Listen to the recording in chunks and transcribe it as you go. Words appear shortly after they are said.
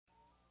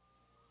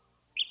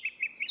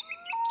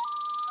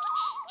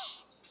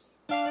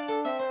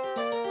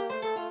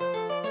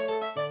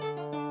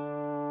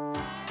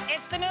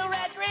the new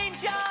Red-Green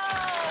Show!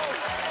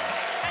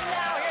 And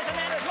now here's a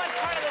man who's much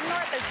part of the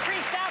North as tree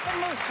sap and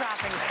moose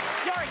droppings.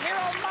 Your hero,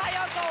 my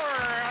uncle,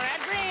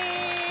 Red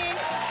Green!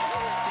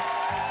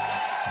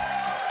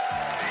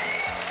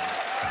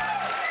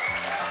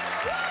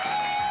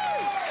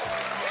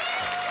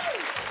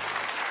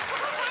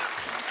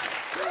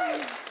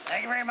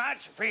 Thank you very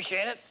much.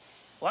 Appreciate it.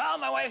 Well,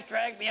 my wife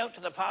dragged me out to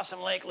the Possum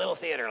Lake Little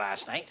Theater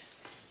last night.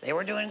 They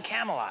were doing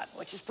Camelot,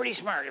 which is pretty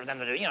smart of them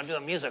to do, you know, do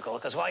a musical,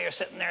 because while you're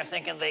sitting there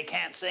thinking they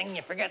can't sing,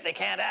 you forget they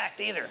can't act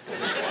either.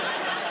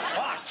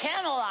 Oh,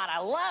 Camelot, I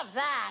love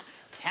that.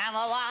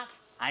 Camelot,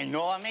 I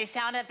know it may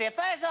sound a bit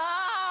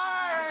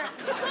bizarre.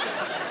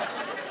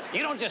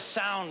 You don't just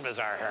sound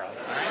bizarre, Harold,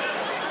 all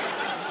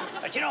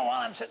right? But you know,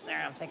 while I'm sitting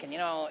there, I'm thinking, you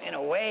know, in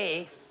a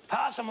way,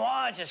 Possum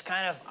Lodge is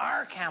kind of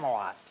our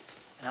Camelot.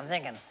 And I'm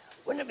thinking,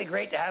 wouldn't it be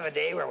great to have a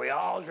day where we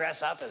all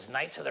dress up as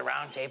Knights of the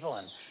Round Table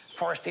and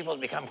force people to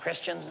become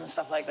Christians and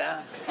stuff like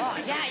that? Oh,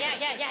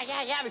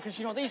 yeah, because,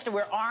 you know, they used to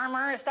wear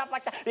armor and stuff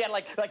like that. They had,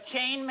 like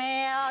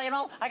chainmail, you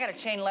know? I got a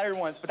chain letter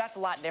once, but that's a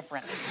lot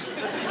different.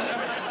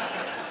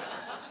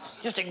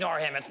 Just ignore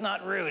him. It's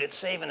not rude. It's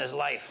saving his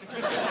life.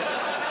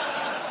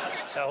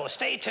 So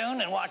stay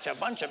tuned and watch a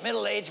bunch of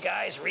middle-aged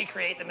guys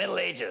recreate the Middle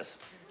Ages.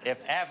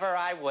 If ever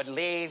I would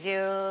leave you...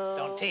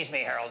 Don't tease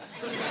me, Harold.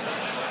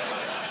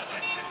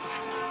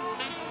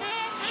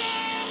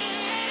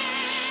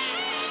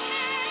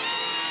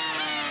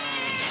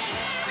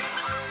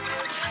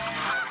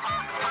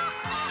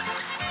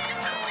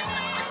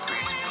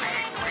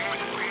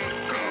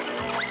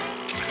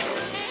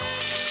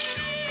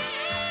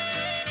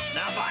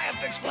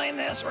 Explain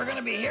this. We're going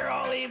to be here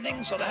all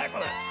evening, so the heck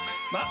with it.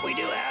 But we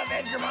do have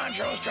Edgar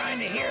Montrose trying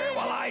to hear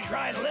while I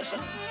try to listen.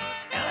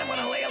 And I'm going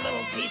to lay a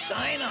little peace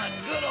sign on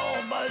good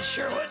old Buzz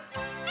Sherwood.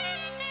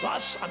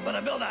 Plus, I'm going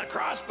to build a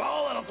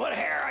crossbow that'll put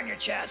hair on your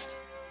chest.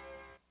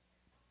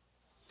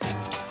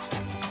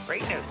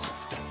 Great news.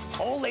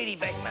 Old Lady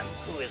Beckman,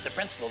 who is the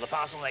principal of the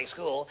Possum Lake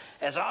School,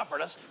 has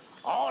offered us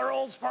all her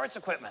old sports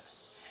equipment.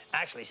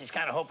 Actually, she's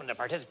kind of hoping to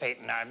participate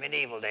in our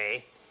medieval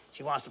day.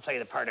 She wants to play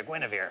the part of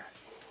Guinevere.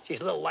 She's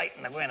a little light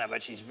in the Gwina,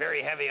 but she's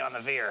very heavy on the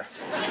veer.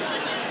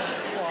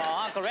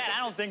 Well, Uncle Red,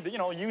 I don't think that, you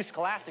know, use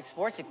scholastic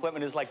sports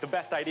equipment is like the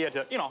best idea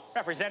to, you know,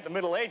 represent the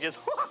Middle Ages.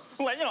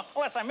 You know,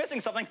 unless I'm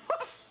missing something.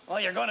 Well,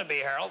 you're going to be,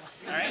 Harold,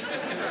 all right?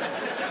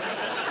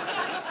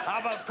 How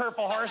about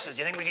purple horses?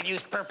 Do you think we could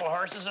use purple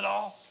horses at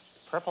all?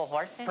 Purple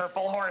horses?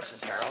 Purple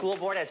horses, Harold. School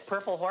board has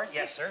purple horses?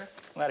 Yes, sir.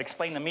 Well, that'd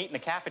explain the meat in the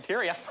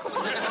cafeteria.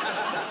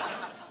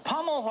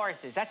 Pummel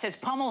horses. That says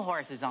pummel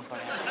horses, Uncle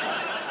Red.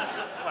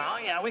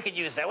 Well, yeah, we could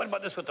use that. What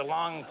about this with the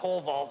long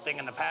pole vault thing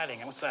and the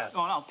padding? What's that?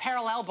 Oh, no,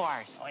 parallel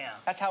bars. Oh, yeah.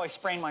 That's how I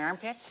sprain my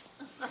armpits.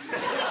 I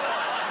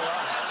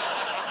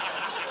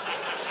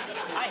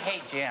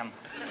hate Jim.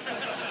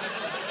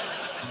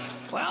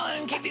 Well,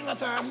 in keeping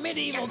with our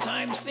medieval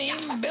times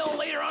theme, Bill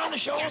later on in the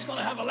show is going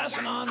to have a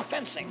lesson on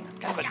fencing.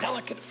 Kind of a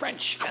delicate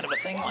French kind of a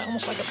thing,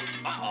 almost like a...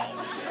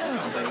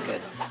 Oh, very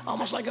good.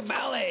 Almost like a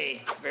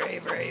ballet. Very,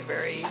 very,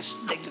 very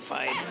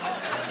dignified.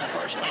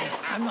 Unfortunately,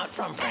 I'm not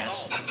from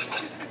France.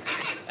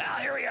 Well,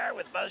 here we are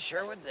with Buzz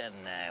Sherwood, and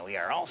we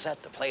are all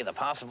set to play the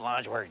Possum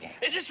Lodge word game.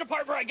 Is this the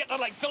part where I get to,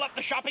 like, fill up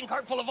the shopping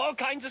cart full of all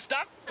kinds of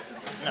stuff?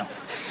 No.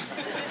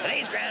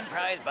 Today's grand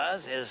prize,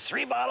 Buzz, is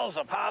 3 bottles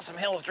of Possum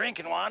Hills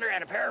drinking water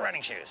and a pair of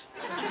running shoes.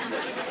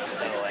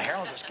 So,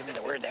 Harold, just give me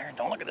the word there.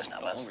 Don't look at this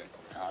now, Buzz.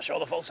 I'll show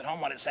the folks at home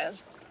what it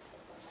says.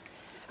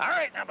 All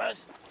right, now,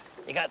 Buzz,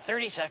 you got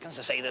 30 seconds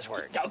to say this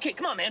word. Yeah, okay,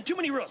 come on, man. Too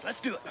many rules. Let's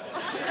do it.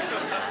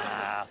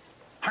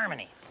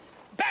 Harmony.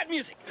 Bad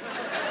music.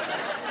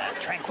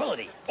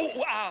 Tranquility.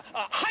 Oh,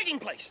 hiding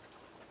place.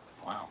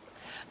 Wow.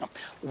 No.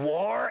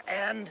 War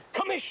and...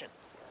 Commission.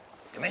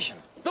 Commission.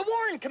 The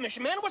Warren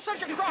Commission, man. It was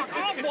such a crock.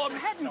 Oswald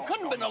couldn't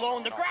have been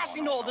alone. The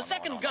grassy knoll, the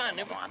second gun.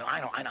 It was... I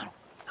know.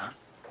 Huh?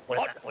 What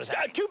is that? What is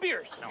that? 2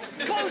 beers.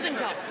 No. Closing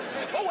time.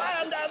 Oh,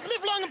 and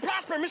live long and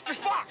prosper, Mr.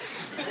 Spock.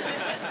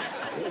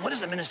 What does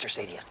the minister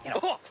say to you? You know?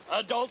 Oh,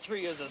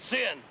 adultery is a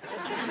sin. He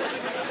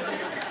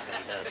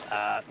does.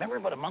 Remember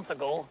about a month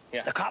ago?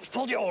 Yeah. The cops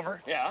pulled you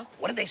over. Yeah.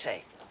 What did they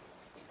say?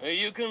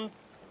 You can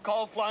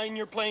call flying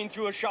your plane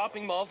through a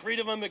shopping mall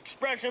freedom of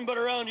expression, but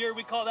around here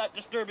we call that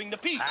disturbing the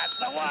peace. That's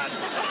the one.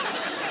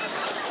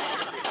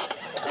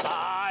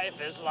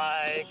 Life is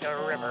like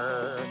a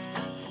river.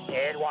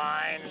 It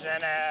winds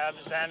and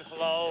ebbs and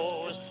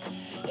flows.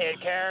 It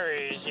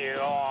carries you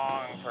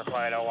along for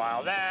quite a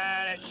while.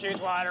 Then it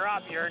shoots water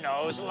up your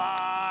nose.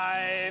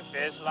 Life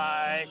is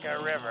like a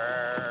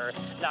river.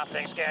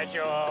 Nothing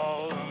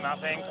scheduled,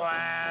 nothing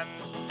planned.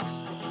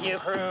 You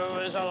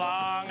cruise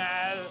along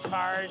as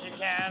far as you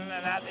can,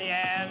 and at the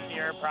end,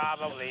 you're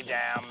probably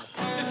damned.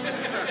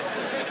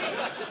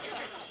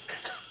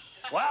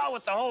 Well,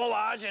 with the whole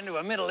lodge into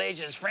a Middle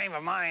Ages frame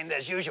of mind,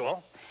 as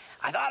usual,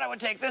 I thought I would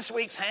take this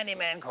week's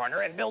Handyman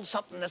Corner and build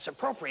something that's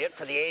appropriate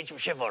for the age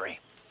of chivalry.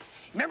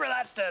 Remember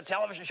that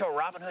television show,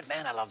 Robin Hood?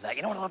 Man, I love that.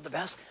 You know what I love the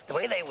best? The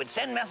way they would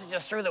send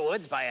messages through the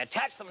woods by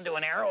attaching them to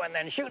an arrow and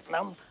then shooting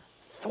them,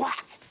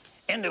 thwack,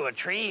 into a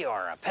tree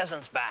or a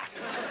peasant's back.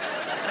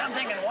 And I'm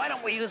thinking, why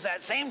don't we use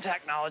that same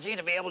technology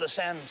to be able to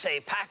send,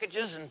 say,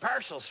 packages and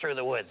parcels through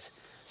the woods?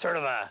 Sort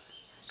of a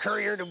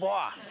courier du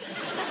bois.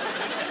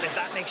 If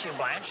that makes you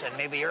Blanche, then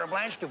maybe you're a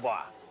Blanche du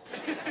Bois.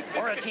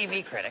 Or a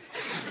TV critic.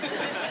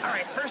 All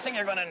right, first thing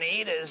you're going to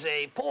need is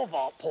a pole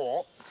vault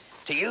pole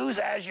to use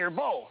as your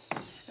bow.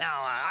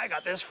 Now, I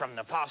got this from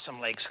the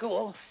Possum Lake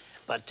School,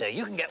 but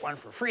you can get one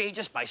for free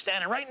just by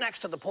standing right next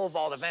to the pole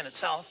vault event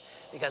itself,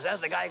 because as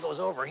the guy goes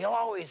over, he'll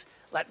always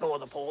let go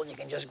of the pole, and you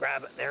can just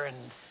grab it there, and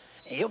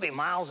you'll be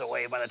miles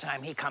away by the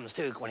time he comes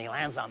to when he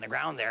lands on the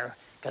ground there,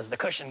 because the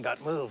cushion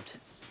got moved,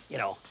 you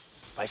know,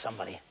 by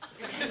somebody.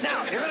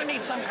 Now, you're going to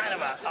need some kind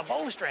of a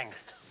bowstring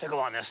to go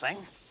on this thing.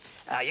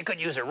 You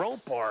could use a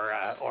rope or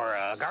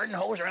a garden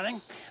hose or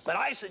anything, but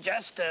I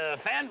suggest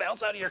fan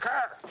belts out of your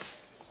car.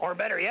 Or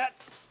better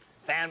yet,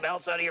 fan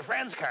belts out of your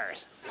friends'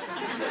 cars.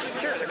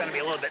 Sure, they're going to be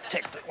a little bit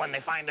ticked when they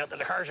find out that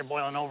the cars are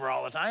boiling over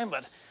all the time,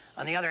 but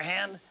on the other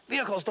hand,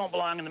 vehicles don't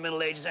belong in the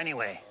Middle Ages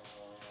anyway.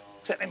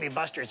 Except maybe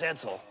Buster's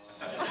Edsel.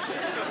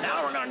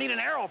 Now we're going to need an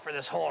arrow for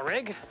this whole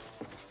rig.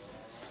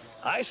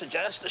 I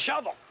suggest a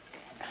shovel.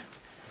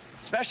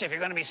 Especially if you're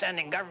going to be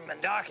sending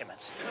government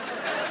documents.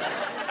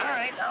 All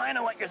right, now I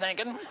know what you're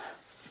thinking.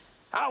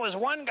 How is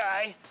one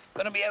guy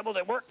going to be able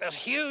to work this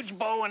huge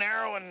bow and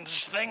arrow and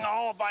thing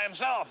all by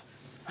himself?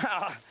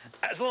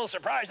 That's a little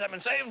surprise I've been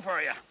saving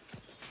for you.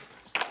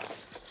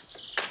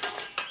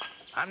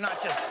 I'm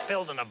not just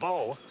building a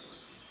bow.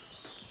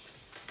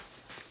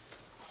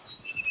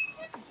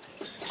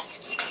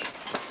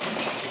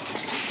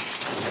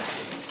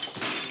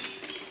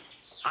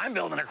 I'm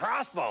building a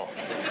crossbow.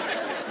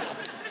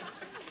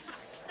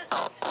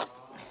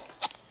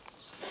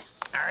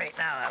 All right,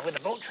 now, with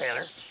the boat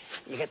trailer,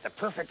 you get the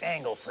perfect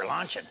angle for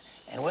launching.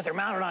 And with her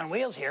mounted on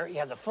wheels here, you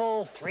have the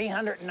full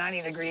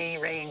 390-degree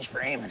range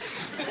for aiming.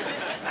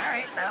 All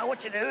right, now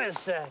what you do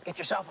is get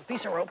yourself a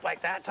piece of rope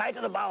like that, tied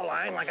to the bow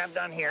line like I've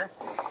done here,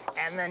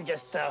 and then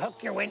just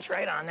hook your winch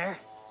right on there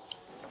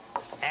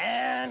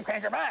and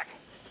crank her back.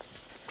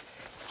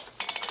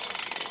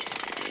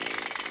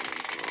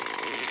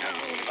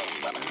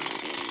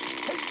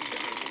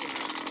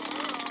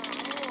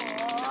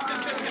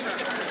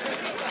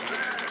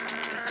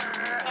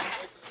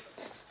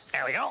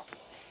 There we go.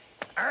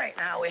 All right,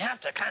 now we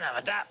have to kind of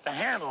adapt the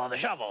handle of the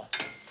shovel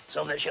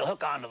so that she'll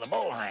hook onto the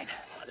bow line.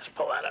 I'll just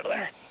pull that out of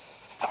there.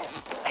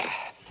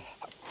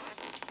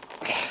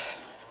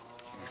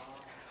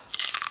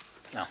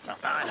 No,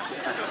 I know.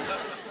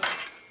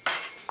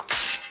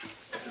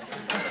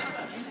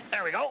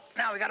 There we go.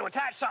 Now we got to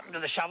attach something to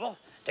the shovel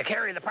to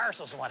carry the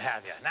parcels and what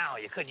have you. Now,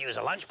 you could use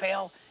a lunch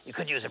pail. You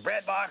could use a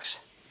bread box.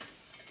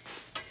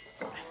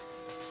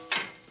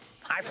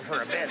 I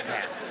prefer a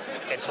bedpan.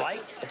 It's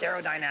light, it's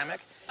aerodynamic,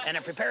 and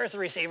it prepares the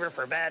receiver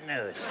for bad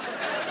news.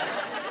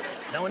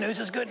 No news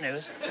is good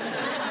news. All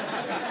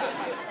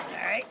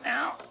right,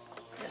 now,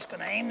 I'm just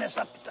going to aim this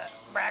up at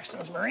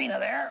Braxton's Marina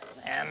there,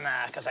 and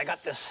because I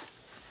got this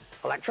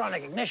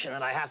electronic ignition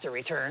that I have to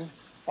return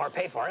or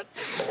pay for it.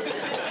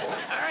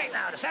 All right,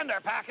 now, to send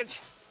our package,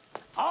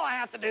 all I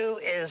have to do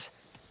is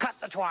cut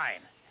the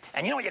twine.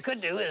 And you know what you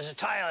could do is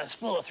tie a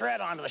spool of thread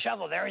onto the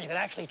shovel there, and you can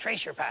actually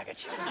trace your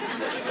package.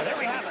 So there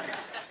we have it.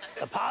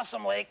 The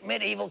Possum Lake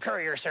Medieval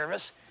Courier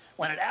Service,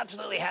 when it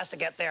absolutely has to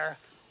get there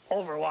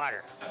over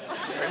water.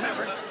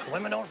 Remember, the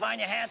women don't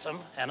find you handsome,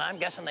 and I'm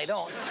guessing they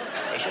don't.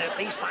 They should at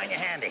least find you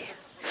handy.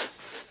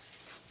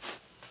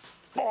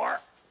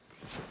 4.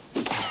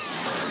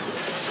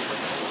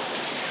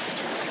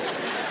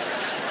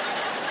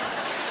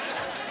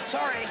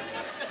 Sorry.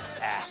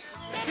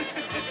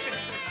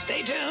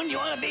 Stay tuned. You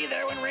want to be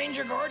there when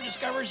Ranger Gore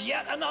discovers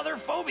yet another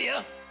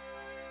phobia.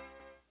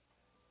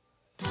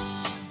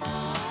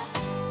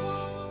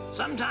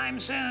 Sometime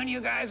soon,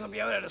 you guys will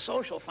be out at a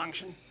social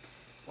function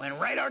when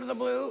right out of the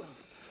blue,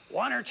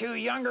 1 or 2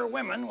 younger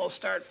women will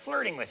start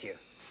flirting with you.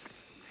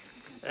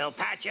 They'll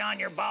pat you on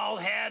your bald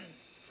head,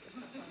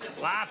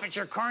 laugh at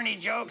your corny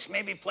jokes,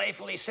 maybe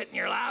playfully sit in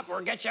your lap,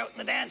 or get you out on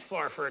the dance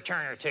floor for a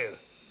turn or two.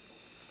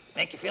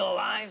 Make you feel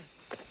alive?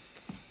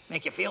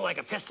 Make you feel like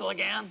a pistol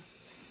again?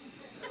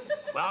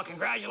 Well,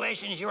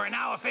 congratulations, you are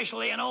now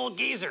officially an old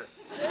geezer.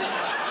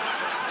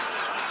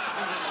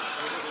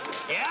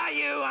 Yeah,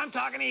 you, I'm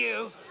talking to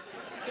you.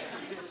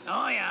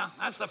 Oh, yeah,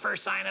 that's the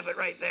first sign of it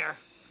right there.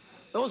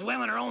 Those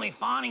women are only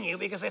fawning you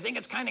because they think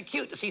it's kind of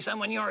cute to see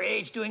someone your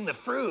age doing the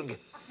frug.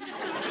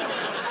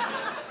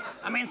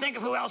 I mean, think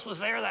of who else was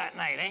there that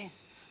night, eh?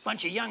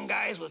 Bunch of young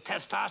guys with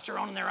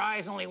testosterone in their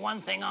eyes, only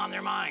one thing on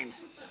their mind.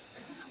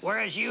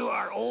 Whereas you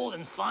are old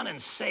and fun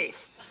and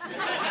safe.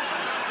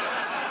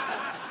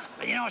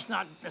 But you know, it's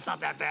not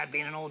that bad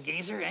being an old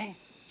geezer, eh? Did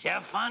you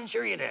have fun?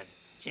 Sure you did.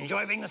 Did you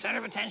enjoy being the center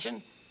of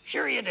attention?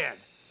 Sure you did.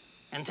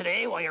 And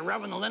today, while you're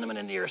rubbing the liniment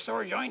into your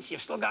sore joints,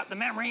 you've still got the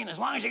memory, and as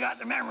long as you got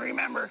the memory,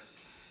 remember,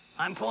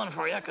 I'm pulling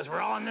for you, because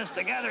we're all in this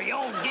together, you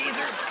old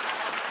geezer.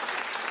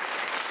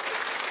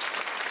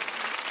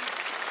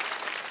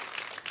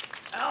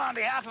 Well, on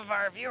behalf of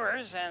our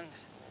viewers and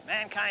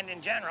mankind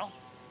in general,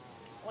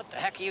 what the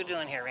heck are you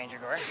doing here, Ranger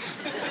Gore?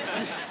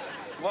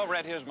 Well,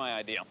 Red, here's my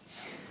idea.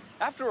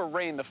 After a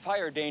rain, the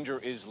fire danger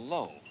is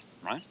low,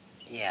 right?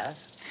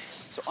 Yes.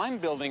 So I'm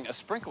building a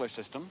sprinkler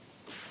system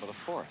for the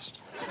forest.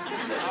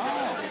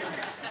 Oh,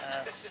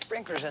 a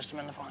sprinkler system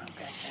in the farm.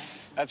 Okay. Yeah.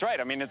 That's right.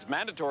 I mean, it's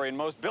mandatory in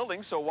most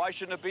buildings, so why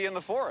shouldn't it be in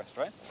the forest,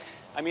 right?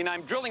 I mean,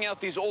 I'm drilling out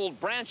these old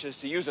branches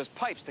to use as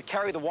pipes to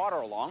carry the water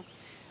along,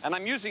 and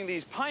I'm using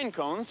these pine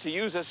cones to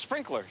use as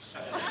sprinklers.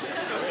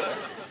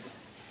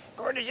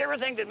 Gord, did you ever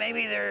think that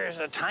maybe there's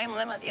a time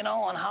limit, you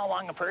know, on how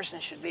long a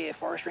person should be a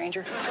forest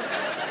ranger?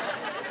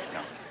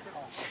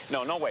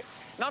 No. No way.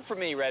 Not for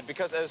me, Red,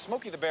 because as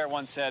Smokey the Bear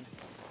once said,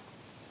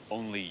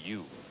 only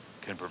you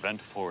can prevent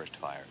forest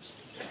fires.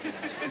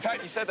 In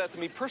fact, he said that to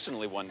me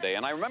personally one day,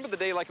 and I remember the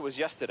day like it was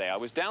yesterday. I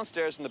was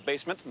downstairs in the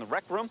basement in the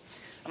rec room,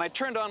 and I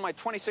turned on my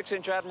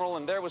 26-inch Admiral,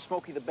 and there was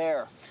Smokey the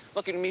Bear,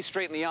 looking me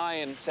straight in the eye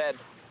and said,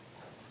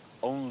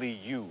 only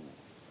you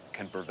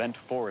can prevent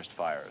forest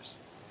fires.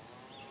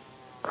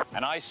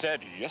 And I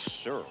said, yes,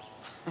 sir.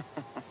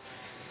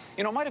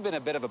 You know, it might have been a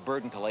bit of a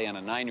burden to lay on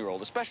a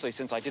 9-year-old, especially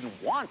since I didn't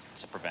want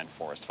to prevent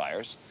forest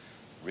fires.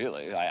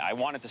 Really, I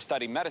wanted to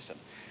study medicine.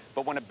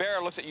 But when a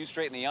bear looks at you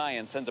straight in the eye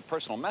and sends a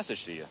personal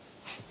message to you,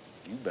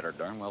 you better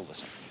darn well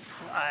listen.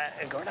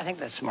 Gord, I think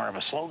that's more of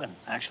a slogan,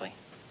 actually.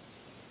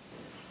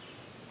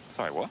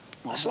 Sorry, what?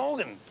 A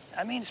slogan.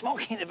 I mean,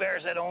 Smokey the Bear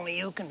said only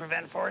you can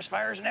prevent forest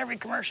fires in every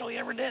commercial he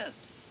ever did.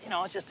 You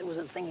know, it was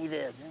a thing he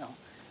did, you know.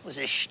 It was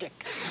his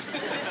shtick.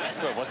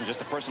 Well, it wasn't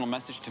just a personal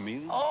message to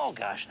me? Oh,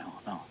 gosh, no.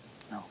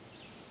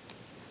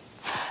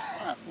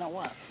 What? No,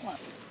 what?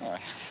 All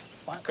right.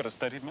 What? Could have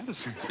studied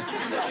medicine.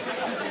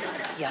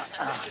 Yeah,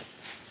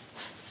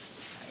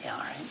 all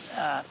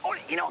right. Oh,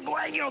 you know,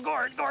 Gord,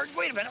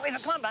 wait a minute.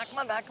 Come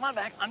on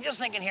back. I'm just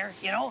thinking here,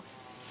 you know,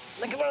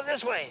 think about it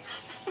this way.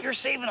 You're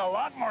saving a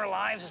lot more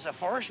lives as a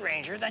forest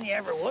ranger than you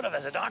ever would have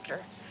as a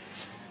doctor.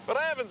 But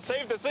I haven't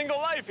saved a single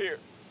life here.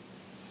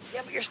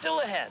 Yeah, but you're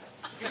still ahead.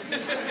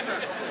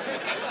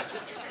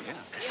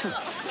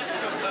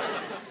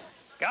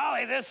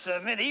 Golly, this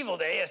medieval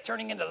day is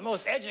turning into the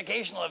most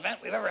educational event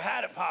we've ever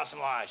had at Possum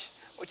Lodge,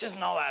 which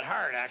isn't all that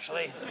hard,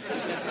 actually.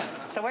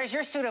 So where's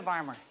your suit of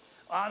armor?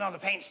 Oh, no, the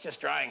paint's just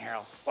drying,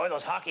 Harold. Boy,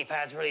 those hockey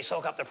pads really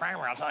soak up the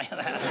primer, I'll tell you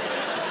that.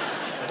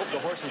 I hope the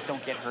horses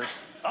don't get hurt.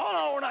 Oh,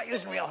 no, we're not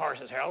using real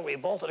horses, Harold. We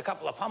bolted a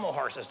couple of pommel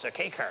horses to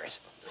K-cars.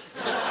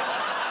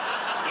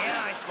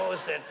 Yeah, I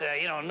suppose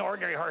that, you know,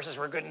 ordinary horses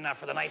were good enough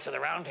for the Knights of the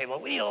Round Table.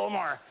 We need a little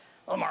more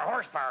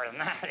horsepower than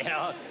that, you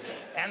know.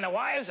 And the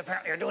wives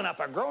apparently are doing up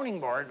a groaning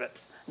board, but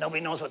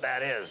nobody knows what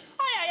that is.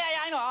 Oh, yeah,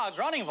 I know. Oh, a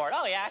groaning board.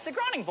 Oh, yeah, it's a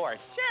groaning board.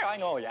 Sure, I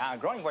know, yeah, a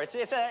groaning board.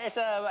 It's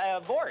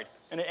a board,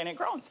 and it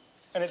groans.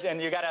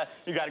 And you got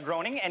a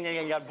groaning, and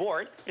you got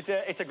board.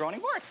 It's a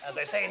groaning board. As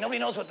I say, nobody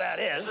knows what that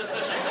is.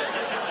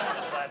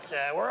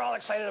 But we're all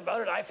excited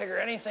about it. I figure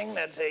anything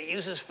that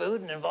uses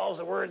food and involves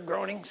the word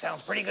groaning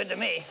sounds pretty good to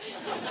me.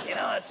 You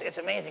know, it's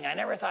amazing. I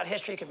never thought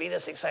history could be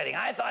this exciting.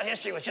 I thought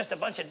history was just a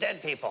bunch of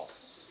dead people.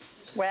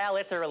 Well,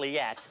 it's early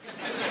yet.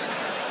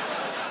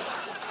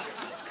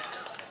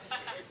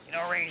 You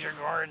know, Ranger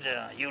Gord,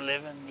 you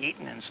living,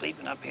 eating, and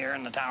sleeping up here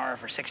in the tower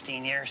for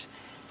 16 years.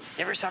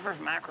 You ever suffer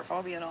from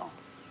acrophobia at all?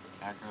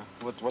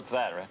 What's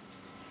that, right?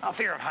 Oh,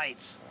 fear of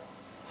heights.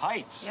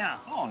 Heights? Yeah.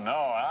 Oh, no,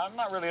 I'm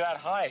not really that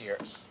high here.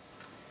 What's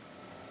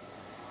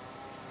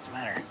the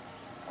matter?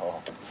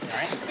 Oh. You all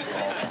right?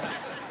 Oh.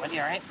 What,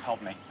 you all right?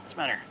 Help me. What's the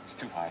matter? It's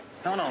too high.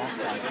 No.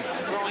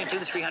 We're only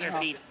 200-300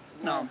 feet.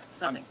 No, it's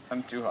nothing.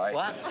 I'm too high.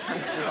 What?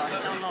 I'm too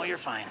high. No, you're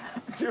fine.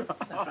 I'm too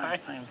high.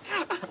 Fine.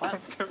 What?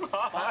 I'm too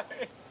high. What?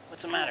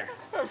 What's the matter?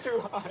 I'm too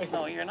high.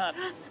 No, you're not.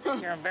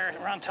 You're embarrassed.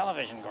 We're on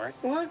television, Gord.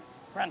 What?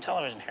 We're on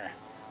television here.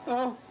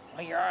 Oh.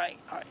 Oh, you're all right.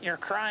 You're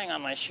crying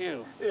on my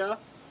shoe. Yeah.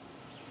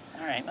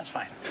 All right, that's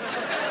fine.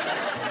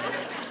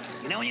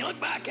 You know, when you look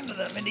back into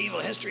the medieval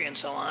history and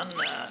so on,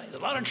 there's a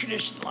lot of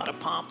tradition, a lot of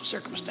pomp,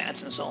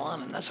 circumstance, and so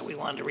on, and that's what we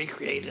wanted to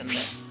recreate. And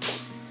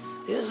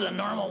this is a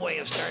normal way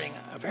of starting,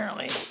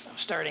 apparently, a...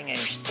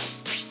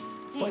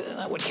 Boy,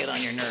 that would get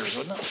on your nerves,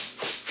 wouldn't it?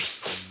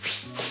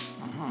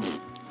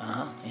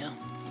 Yeah.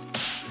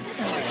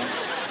 There we go.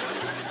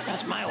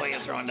 That's my way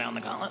of throwing down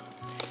the gauntlet.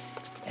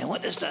 And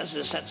what this does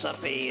is sets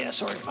up a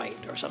sword fight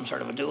or some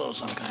sort of a duel of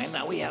some kind.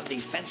 Now, we have the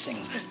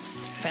fencing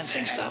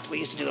stuff. We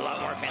used to do a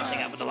lot more fencing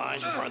up at the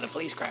lodge before the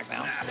police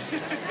crackdown.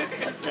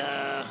 But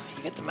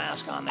you get the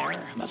mask on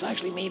there. That's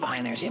actually me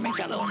behind there. See, it makes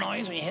that little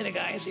noise when you hit a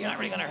guy, so you're not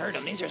really going to hurt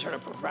him. These are sort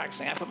of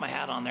practicing. I put my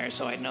hat on there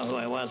so I'd know who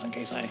I was in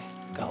case I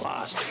got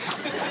lost.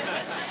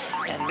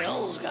 And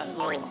Bill's got a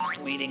little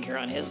weed ink here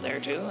on his there,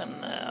 too, and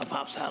a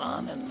Pop's hat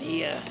on. And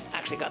he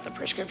actually got the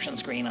prescription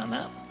screen on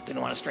that.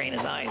 Didn't want to strain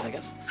his eyes, I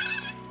guess.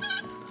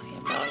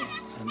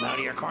 Bow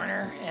to your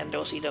corner and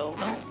do-si-do. No.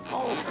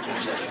 Oh, for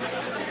goodness sake.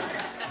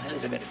 That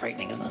is a bit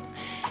frightening, isn't it?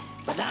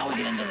 But now we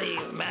get into the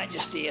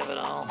majesty of it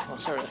all. Well,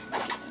 sort of.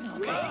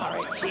 Okay, all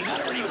right. So you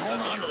got to really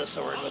hold on to the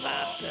sword with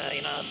that.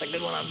 You know, it's a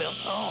good one on Bill.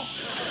 Oh,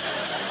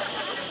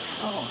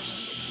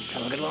 it's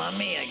kind of a good one on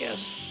me, I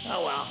guess.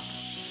 Oh, well.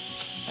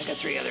 I got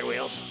 3 other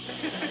wheels.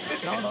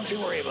 No, don't you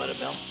worry about it,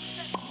 Bill.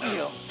 There you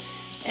go.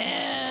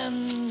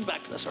 And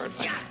back to the sword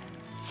fight.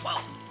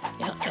 Well,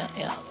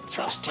 yeah.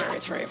 Thrust, Terry,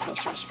 thrust,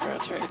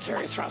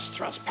 Terry,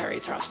 thrust, Perry,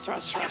 thrust.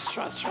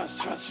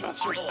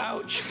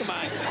 Ouch,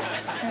 goodbye.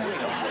 There we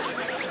go.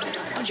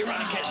 Why don't you run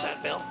and catch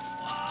that, Bill?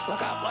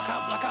 Look up.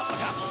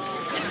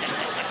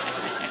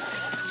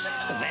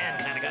 The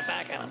van kind of got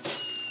back at him.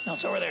 No,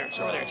 it's over there.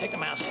 Take the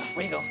mask off.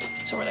 Where you go?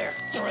 It's over there.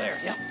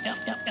 Yep.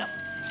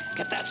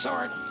 Get that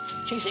sword.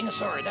 Chasing a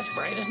sword. That's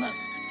bright, isn't it?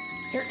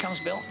 Here it comes,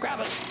 Bill. Grab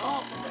it.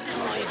 Oh,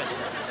 you missed it.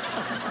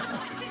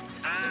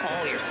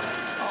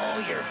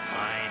 You're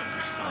fine.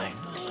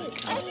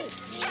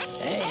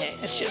 Hey,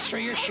 it's just for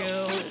your shoe.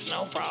 There's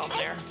no problem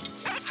there.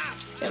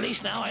 At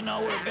least now I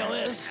know where Bill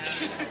is.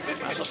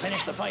 Might as well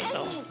finish the fight,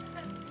 though.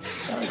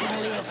 Don't want to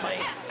leave a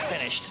fight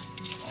finished.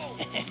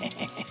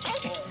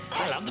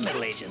 I love the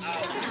Middle Ages.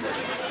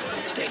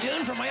 Stay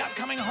tuned for my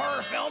upcoming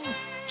horror film,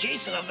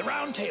 Jason of the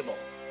Round Table.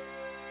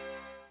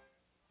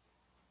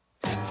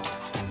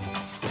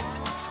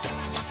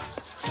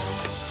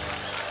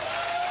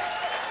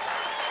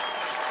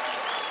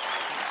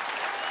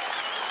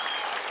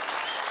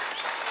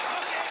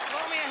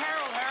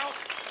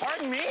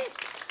 Pardon me?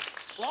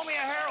 Blow me a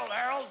herald,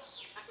 Harold.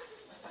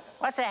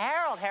 What's a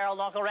herald,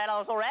 Uncle Red?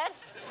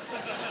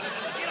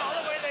 You know,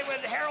 the way they would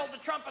herald the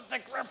trumpet,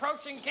 the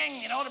approaching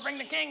king, to bring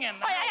the king in.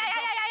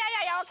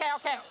 Yeah, okay.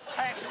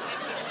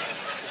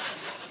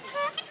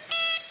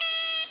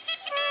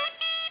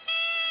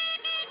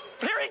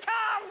 Here he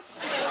comes!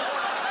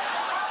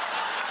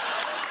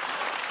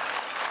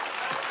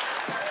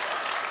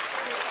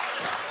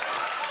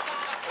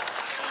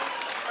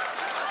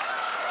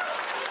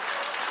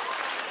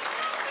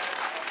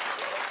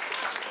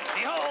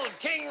 Behold,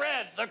 King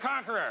Red, the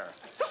Conqueror.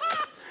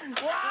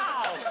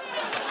 Wow!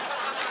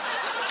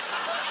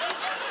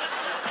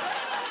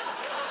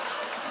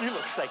 You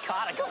look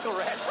psychotic, Uncle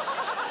Red.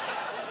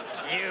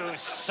 You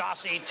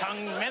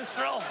saucy-tongued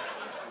minstrel.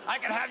 I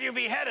could have you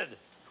beheaded.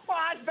 Well,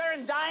 that's better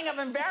than dying of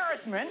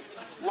embarrassment.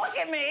 Look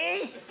at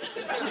me!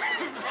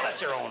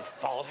 That's your own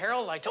fault,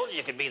 Harold. I told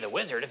you could be the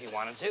wizard if you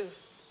wanted to.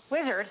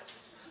 Wizard?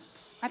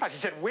 I thought you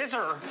said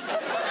whizzer.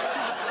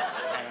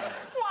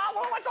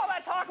 Well, what's all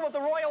that talk about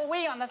the royal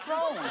we on the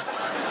throne?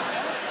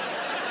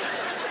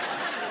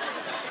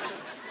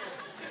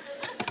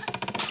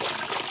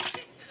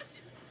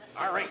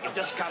 All right, you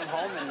just come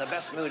home in the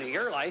best mood of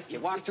your life. You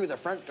walk through the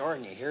front door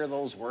and you hear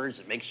those words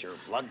that makes your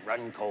blood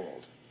run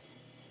cold.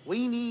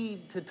 We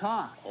need to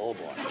talk. Oh,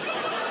 boy.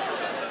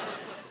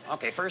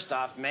 Okay, first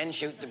off, men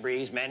shoot the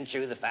breeze, men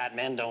chew the fat,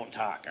 men don't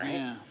talk, all right?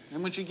 Yeah.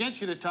 And when she gets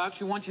you to talk,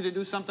 she wants you to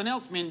do something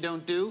else men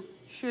don't do.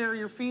 Share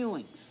your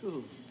feelings.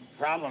 Ooh.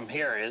 Problem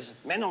here is,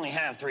 men only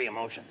have 3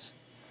 emotions.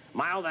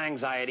 Mild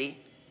anxiety,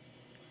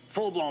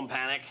 full-blown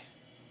panic.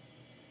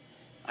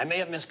 I may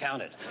have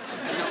miscounted.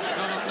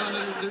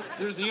 No.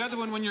 There's the other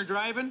one when you're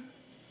driving.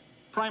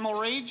 Primal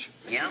rage.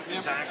 Yeah,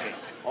 exactly.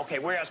 Okay,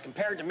 whereas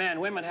compared to men,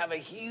 women have a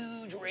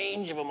huge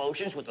range of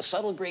emotions with the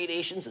subtle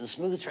gradations and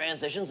smooth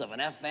transitions of an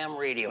FM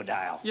radio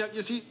dial. Yeah,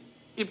 you see,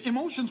 if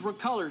emotions were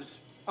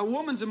colors, a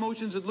woman's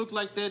emotions would look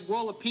like that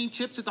wall of paint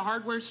chips at the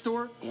hardware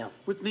store. Yeah.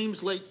 With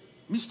names like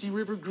Misty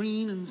River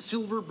Green and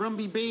Silver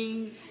Brumby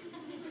Beige.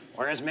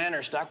 Whereas men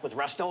are stuck with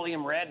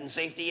Rust-Oleum Red and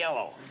Safety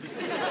Yellow.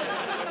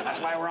 That's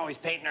why we're always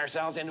painting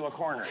ourselves into a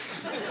corner.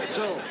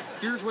 So,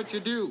 here's what you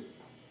do.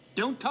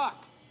 Don't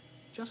talk.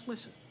 Just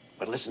listen.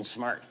 But listen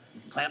smart.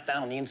 Clamp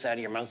down on the inside of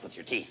your mouth with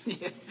your teeth.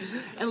 Yeah.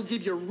 That'll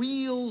give you a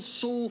real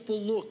soulful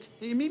look.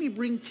 And maybe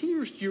bring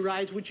tears to your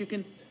eyes, which you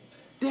can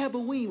dab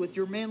away with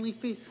your manly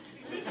fist.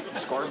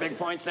 Score big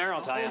points there,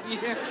 I'll tell you. Oh,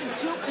 yeah.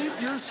 So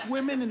if you're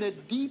swimming in a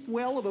deep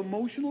well of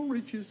emotional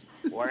riches.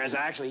 Whereas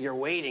actually you're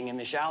wading in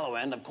the shallow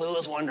end of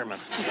clueless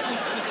wonderment.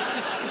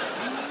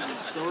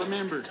 So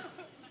remember,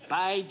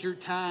 bide your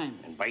time.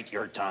 And bite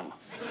your tongue.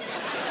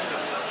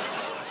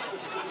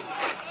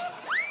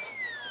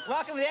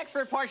 Welcome to the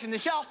expert portion of the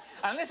show.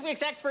 On this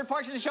week's expert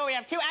portion of the show, we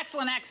have 2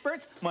 excellent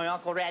experts, my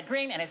Uncle Red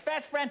Green and his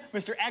best friend,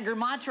 Mr. Edgar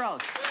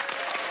Montrose.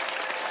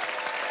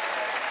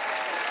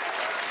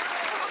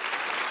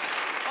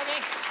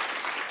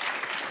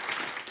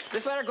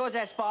 This letter goes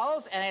as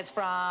follows, and it's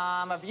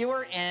from a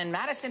viewer in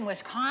Madison,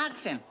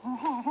 Wisconsin.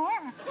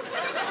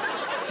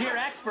 Dear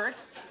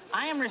experts,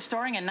 I am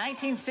restoring a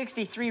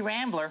 1963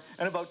 Rambler,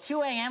 and about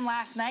 2 a.m.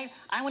 last night,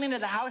 I went into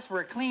the house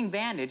for a clean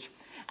bandage,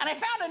 and I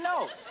found a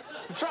note.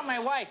 It's from my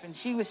wife, and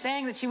she was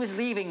saying that she was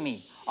leaving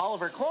me. All of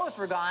her clothes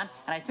were gone,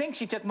 and I think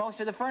she took most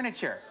of the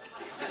furniture.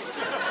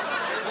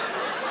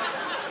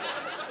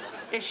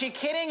 Is she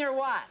kidding or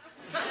what?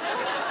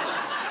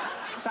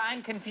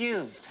 Signed,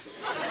 Confused.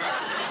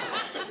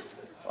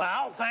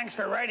 Well, thanks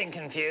for writing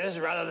confused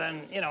rather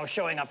than,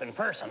 showing up in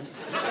person.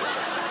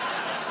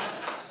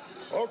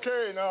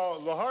 Okay, now,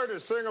 the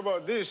hardest thing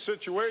about these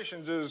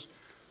situations is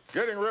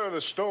getting rid of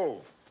the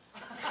stove.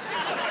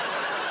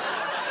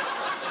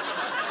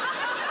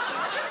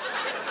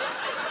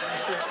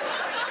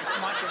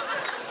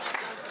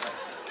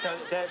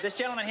 This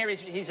gentleman here,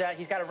 he's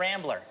got a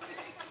Rambler.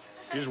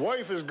 His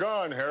wife is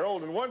gone,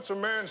 Harold, and once a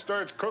man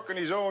starts cooking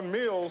his own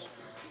meals,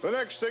 the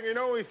next thing you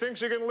know, he thinks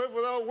he can live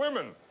without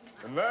women.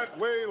 and that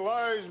way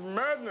lies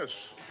madness.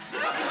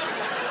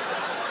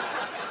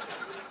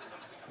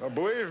 Now,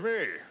 believe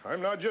me,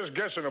 I'm not just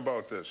guessing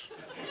about this.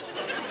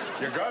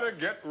 You gotta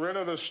get rid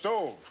of the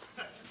stove.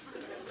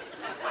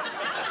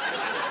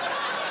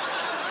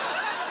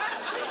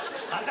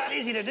 Not that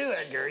easy to do,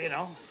 Edgar, you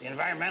know. The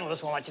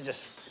environmentalists won't let you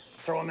just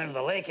throw them into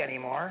the lake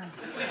anymore.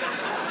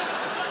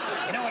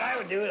 You know what I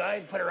would do?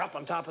 I'd put her up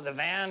on top of the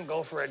van,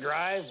 go for a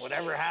drive.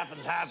 Whatever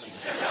happens,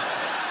 happens.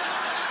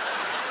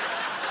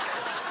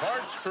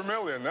 Parts per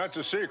million, that's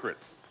a secret.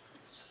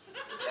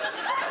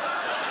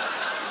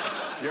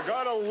 You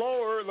gotta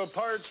lower the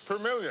parts per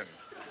million.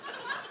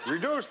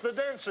 Reduce the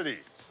density.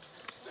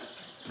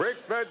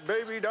 Break that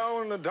baby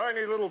down into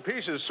tiny little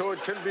pieces so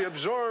it can be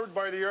absorbed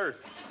by the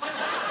earth.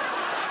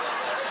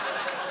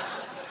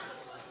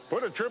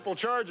 Put a triple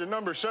charge of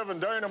number 7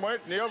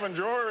 dynamite in the oven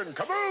drawer and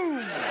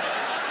kaboom!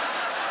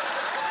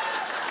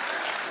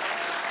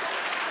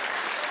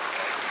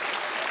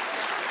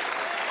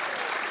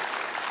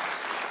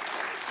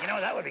 You know,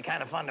 that would be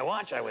kind of fun to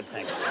watch, I would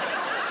think.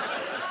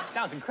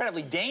 Sounds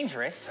incredibly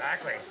dangerous.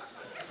 Exactly.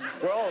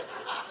 Well,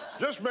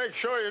 just make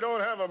sure you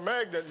don't have a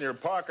magnet in your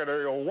pocket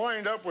or you'll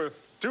wind up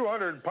with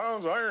 200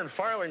 pounds of iron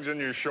filings in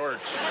your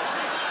shorts.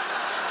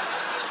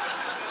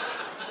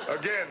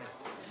 Again.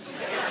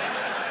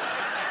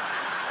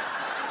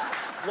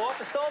 Blow up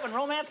the stove and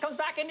romance comes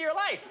back into your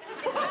life.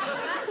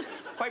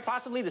 Quite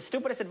possibly the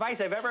stupidest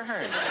advice I've ever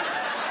heard.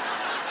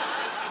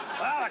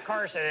 Well, of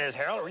course it is,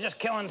 Harold. We're just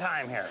killing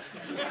time here.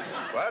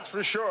 That's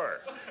for sure.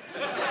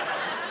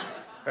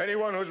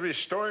 Anyone who's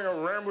restoring a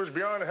Rambler's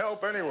beyond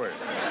help anyway.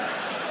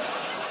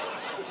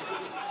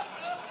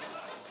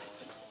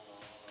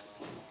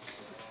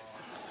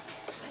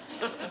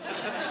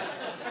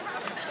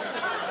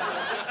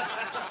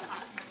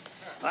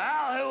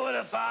 Well, who would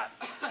have thought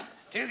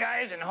 2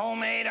 guys in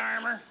homemade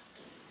armor,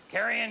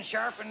 carrying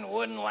sharpened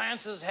wooden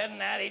lances,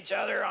 heading at each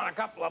other on a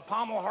couple of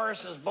pommel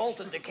horses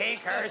bolted to K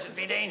cars would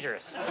be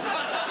dangerous.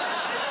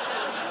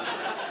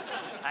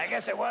 I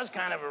guess it was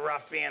kind of a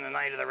rough being the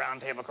Knight of the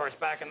Round Table. Of course,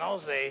 back in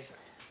those days,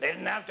 they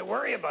didn't have to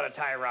worry about a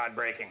tie rod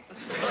breaking.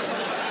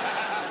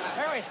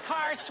 There was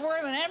cars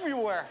swerving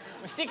everywhere.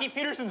 When Sticky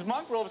Peterson's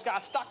monk robes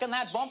got stuck in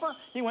that bumper,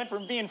 he went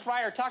from being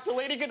Friar Tuck to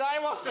Lady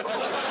Godiva.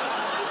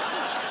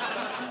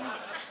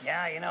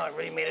 Yeah, you know, it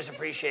really made us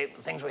appreciate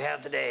the things we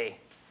have today.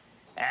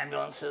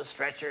 Ambulances,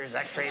 stretchers,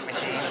 x-ray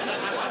machines.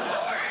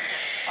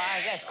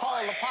 I guess call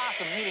it the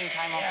Possum meeting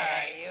time up.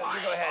 Yeah, you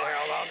go ahead,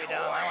 Harold. I'll be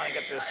down. I want to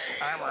get this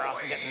armor off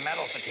and getting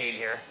metal fatigue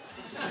here.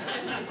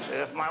 So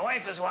if my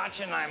wife is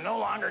watching, I'm no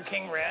longer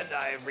King Red.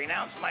 I've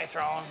renounced my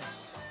throne.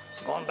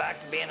 Going back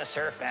to being a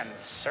serf and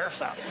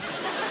surf's up. To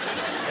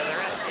the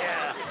rest,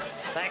 yeah.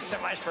 Thanks so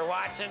much for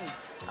watching.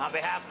 On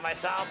behalf of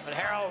myself and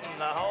Harold and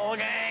the whole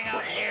gang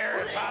up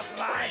here at Possum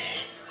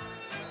Lodge,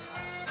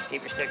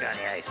 keep your stick on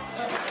the ice.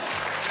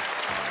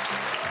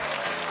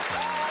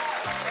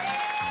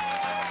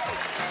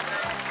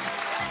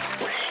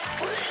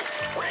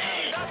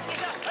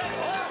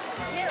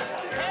 Here,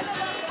 hand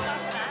them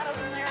up.